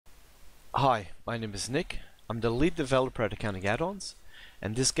Hi, my name is Nick. I'm the lead developer at Accounting Add-ons,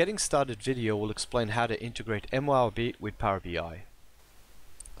 and this Getting Started video will explain how to integrate MYOB with Power BI.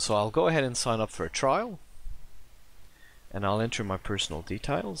 So I'll go ahead and sign up for a trial, and I'll enter my personal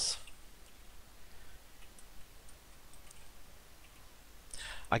details.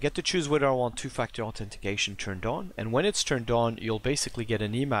 I get to choose whether I want two-factor authentication turned on, and when it's turned on, you'll basically get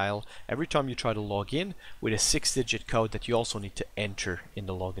an email every time you try to log in with a 6-digit code that you also need to enter in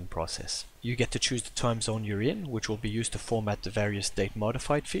the login process. You get to choose the time zone you're in, which will be used to format the various date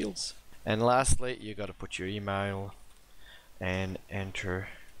modified fields. And lastly, you got to put your email and enter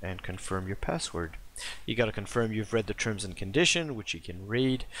and confirm your password. You got to confirm you've read the terms and condition, which you can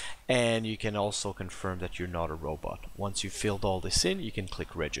read, and you can also confirm that you're not a robot. Once you've filled all this in, you can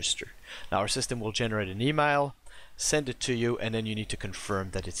click register. Now our system will generate an email, send it to you, and then you need to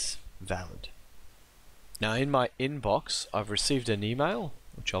confirm that it's valid. Now in my inbox, I've received an email,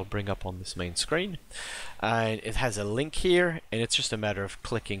 which I'll bring up on this main screen, and it has a link here, and it's just a matter of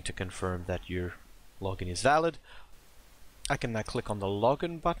clicking to confirm that your login is valid. I can now click on the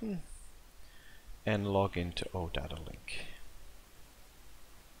login button and log into OdataLink.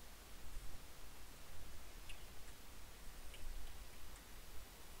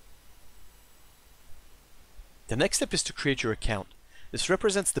 The next step is to create your account. This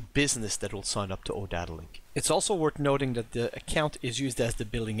represents the business that will sign up to OdataLink. It's also worth noting that the account is used as the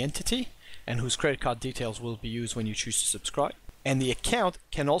billing entity and whose credit card details will be used when you choose to subscribe. And the account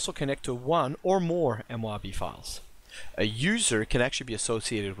can also connect to one or more MYOB files. A user can actually be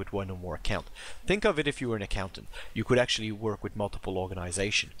associated with one or more accounts. Think of it if you were an accountant. You could actually work with multiple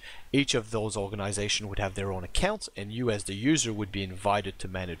organizations. Each of those organizations would have their own accounts, and you as the user would be invited to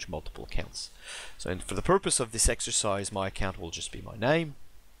manage multiple accounts. So and for the purpose of this exercise, my account will just be my name,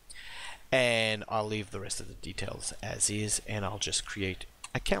 and I'll leave the rest of the details as is, and I'll just create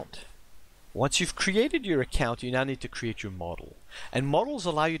account. Once you've created your account, you now need to create your model. And models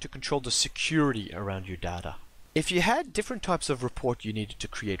allow you to control the security around your data. If you had different types of report you needed to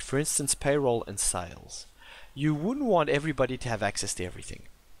create, for instance payroll and sales, you wouldn't want everybody to have access to everything.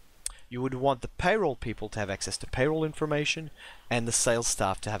 You would want the payroll people to have access to payroll information and the sales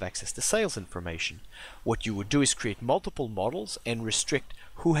staff to have access to sales information. What you would do is create multiple models and restrict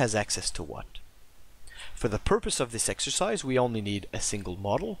who has access to what. For the purpose of this exercise, we only need a single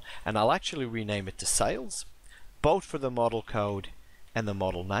model, and I'll actually rename it to sales, both for the model code and the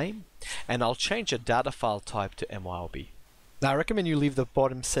model name, and I'll change a data file type to MYOB. Now I recommend you leave the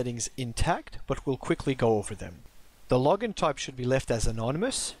bottom settings intact, but we'll quickly go over them. The login type should be left as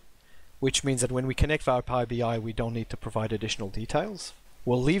anonymous, which means that when we connect via Power BI we don't need to provide additional details.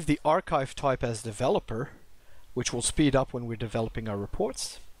 We'll leave the archive type as developer, which will speed up when we're developing our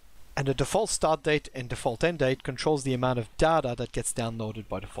reports. And the default start date and default end date controls the amount of data that gets downloaded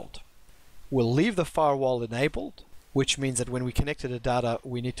by default. We'll leave the firewall enabled, which means that when we connect to the data,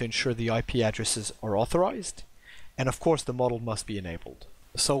 we need to ensure the IP addresses are authorized. And of course, the model must be enabled.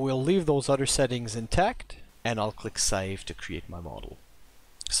 So we'll leave those other settings intact, and I'll click Save to create my model.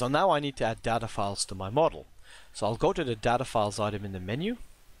 So now I need to add data files to my model. So I'll go to the Data Files item in the menu.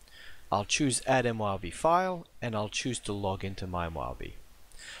 I'll choose Add MYOB File, and I'll choose to log into my MYOB.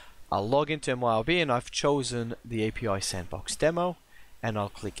 I'll log into MYOB, and I've chosen the API Sandbox demo, and I'll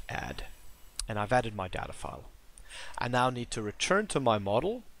click Add. And I've added my data file. I now need to return to my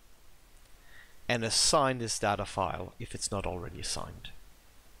model and assign this data file if it's not already assigned.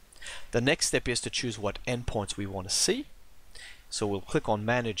 The next step is to choose what endpoints we want to see. So we'll click on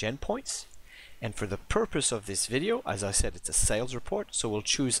Manage Endpoints, and for the purpose of this video, as I said, it's a sales report, so we'll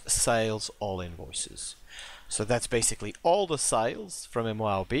choose Sales All Invoices. So that's basically all the sales from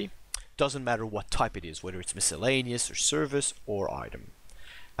MYOB. Doesn't matter what type it is, whether it's miscellaneous or service or item.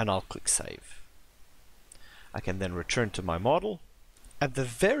 And I'll click Save. I can then return to my model. At the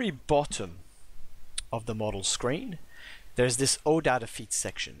very bottom of the model screen, there's this OData feed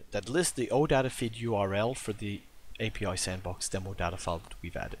section that lists the OData feed URL for the API Sandbox demo data file that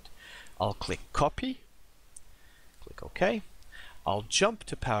we've added. I'll click Copy, click OK. I'll jump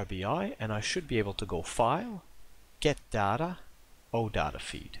to Power BI, and I should be able to go File, Get Data, OData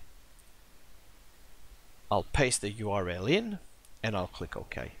Feed. I'll paste the URL in, and I'll click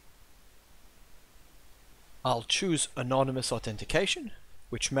OK. I'll choose Anonymous Authentication,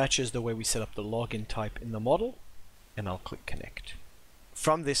 which matches the way we set up the login type in the model, and I'll click Connect.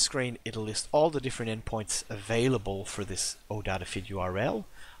 From this screen, it'll list all the different endpoints available for this OData feed URL.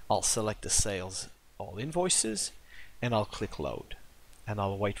 I'll select the Sales All Invoices, and I'll click Load, and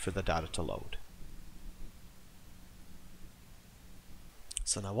I'll wait for the data to load.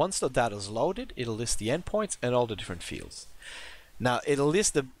 So now once the data is loaded, it'll list the endpoints and all the different fields. Now it'll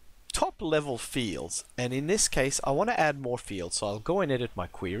list the top level fields, and in this case I want to add more fields, so I'll go and edit my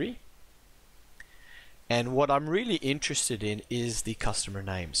query. And what I'm really interested in is the customer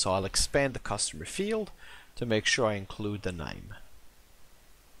name, so I'll expand the customer field to make sure I include the name.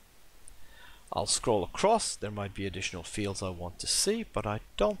 I'll scroll across. There might be additional fields I want to see, but I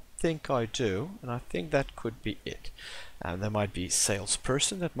don't think I do, and I think that could be it. And there might be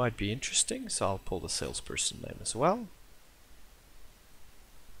salesperson, that might be interesting, so I'll pull the salesperson name as well.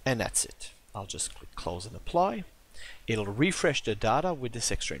 And that's it. I'll just click close and apply. It'll refresh the data with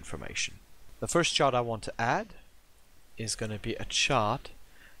this extra information. The first chart I want to add is going to be a chart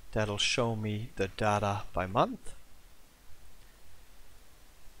that'll show me the data by month.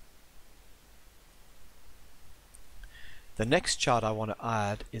 The next chart I want to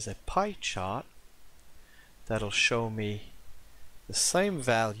add is a pie chart that'll show me the same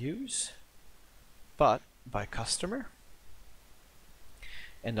values but by customer.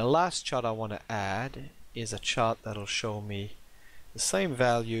 And the last chart I want to add is a chart that'll show me the same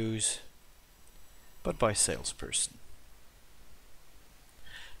values but by salesperson.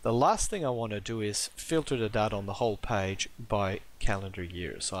 The last thing I want to do is filter the data on the whole page by calendar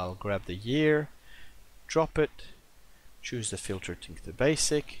year. So I'll grab the year, drop it, choose the filter to the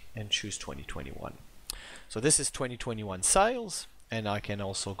basic, and choose 2021. So this is 2021 sales, and I can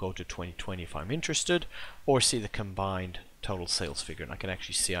also go to 2020 if I'm interested, or see the combined total sales figure. And I can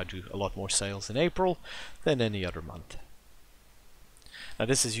actually see I do a lot more sales in April than any other month. Now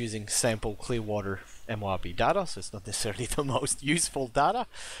this is using sample Clearwater MYOB data, so it's not necessarily the most useful data,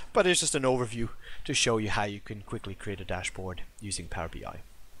 but it's just an overview to show you how you can quickly create a dashboard using Power BI.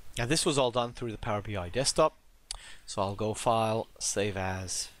 Now this was all done through the Power BI desktop, so I'll go File, Save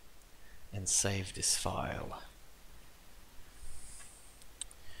As, and save this file.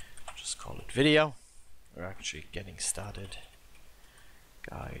 Just call it video. We're actually getting started.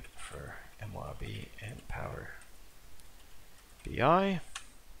 Guide for MYOB and Power BI.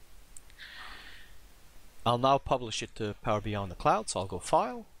 I'll now publish it to Power BI on the cloud, so I'll go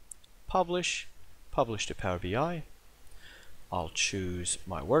File, Publish, Publish to Power BI. I'll choose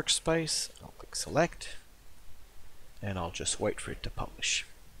my workspace, I'll click Select, and I'll just wait for it to publish.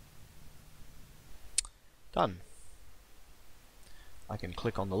 Done. I can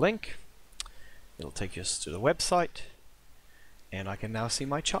click on the link, it'll take us to the website, and I can now see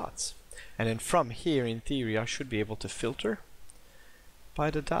my charts. And then from here, in theory, I should be able to filter by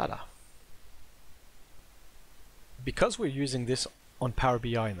the data. Because we're using this on Power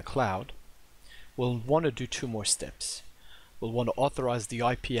BI in the cloud, we'll want to do two more steps. We'll want to authorize the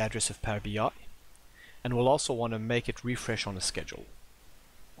IP address of Power BI, and we'll also want to make it refresh on a schedule.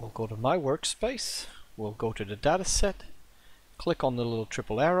 We'll go to my workspace, we'll go to the data set, click on the little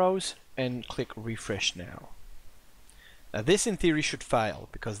triple arrows, and click refresh now. Now this in theory should fail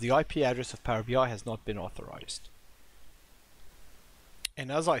because the IP address of Power BI has not been authorized.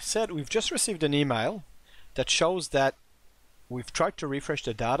 And as I said, we've just received an email that shows that we've tried to refresh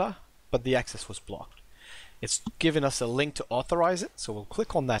the data, but the access was blocked. It's given us a link to authorize it, so we'll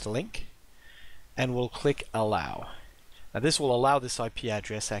click on that link and we'll click allow. Now this will allow this IP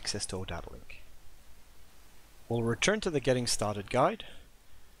address access to OdataLink. We'll return to the Getting Started guide.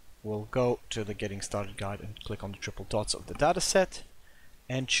 We'll go to the Getting Started guide and click on the triple dots of the data set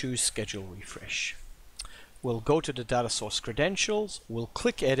and choose Schedule Refresh. We'll go to the data source credentials, we'll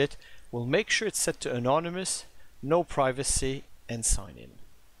click Edit, we'll make sure it's set to anonymous, no privacy, and sign in.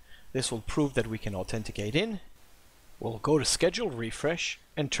 This will prove that we can authenticate in. We'll go to Schedule Refresh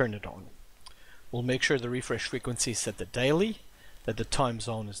and turn it on. We'll make sure the refresh frequency is set to daily, that the time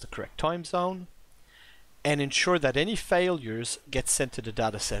zone is the correct time zone, and ensure that any failures get sent to the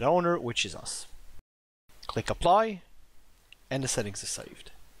dataset owner, which is us. Click Apply, and the settings are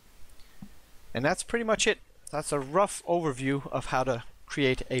saved. And that's pretty much it. That's a rough overview of how to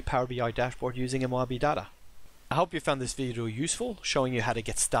create a Power BI dashboard using MYOB data. I hope you found this video useful, showing you how to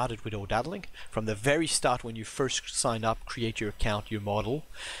get started with OdataLink from the very start when you first sign up, create your account, your model,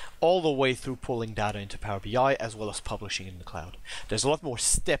 all the way through pulling data into Power BI as well as publishing in the cloud. There's a lot more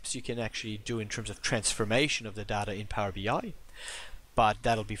steps you can actually do in terms of transformation of the data in Power BI, but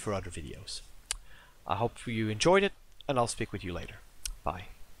that'll be for other videos. I hope you enjoyed it, and I'll speak with you later. Bye.